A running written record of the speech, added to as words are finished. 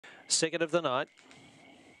second of the night.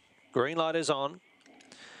 Green light is on.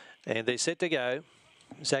 And they're set to go.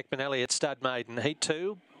 Zachman Elliott, stud maiden. Heat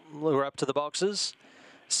 2. We're up to the boxes.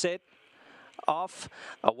 Set. Off.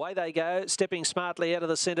 Away they go. Stepping smartly out of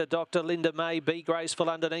the centre, Dr. Linda May. Be Graceful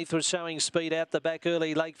underneath was showing speed out the back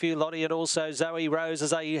early. Lakeview Lottie and also Zoe Rose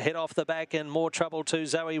as they head off the back, and more trouble too.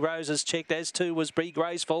 Zoe Rose is checked, as too was Be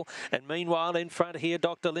Graceful. And meanwhile in front here,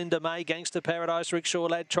 Dr. Linda May, Gangster Paradise, Rickshaw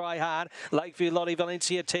Lad, Try Hard. Lakeview Lottie,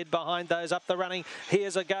 Valencia Ted behind those up the running.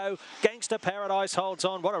 Here's a go. Gangster Paradise holds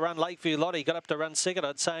on. What a run Lakeview Lottie got up to run second,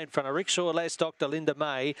 I'd say, in front of Rickshaw Lass, Dr. Linda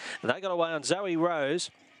May. And they got away on Zoe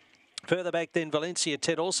Rose. Further back then, Valencia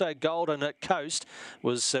Ted, also Golden at Coast,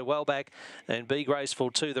 was well back, and Be Graceful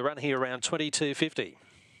too. The run here around 22.50.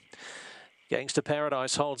 Gangster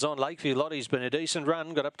Paradise holds on. Lakeview Lottie's been a decent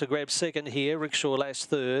run, got up to grab second here. Rickshaw Lass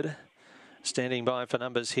third, standing by for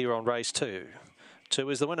numbers here on race 2. 2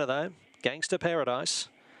 is the winner though, Gangster Paradise.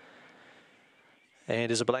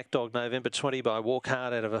 And is a Black Dog November 20 by Walk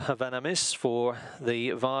Hard out of Havana Miss for the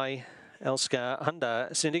Vi Elskar Honda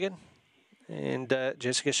Syndicate. And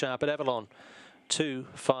Jessica Sharp at Avalon,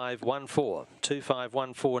 2514.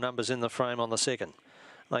 2514 numbers in the frame on the second.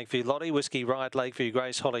 Lakeview Lottie, Whiskey Riot, Lakeview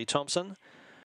Grace, Holly Thompson.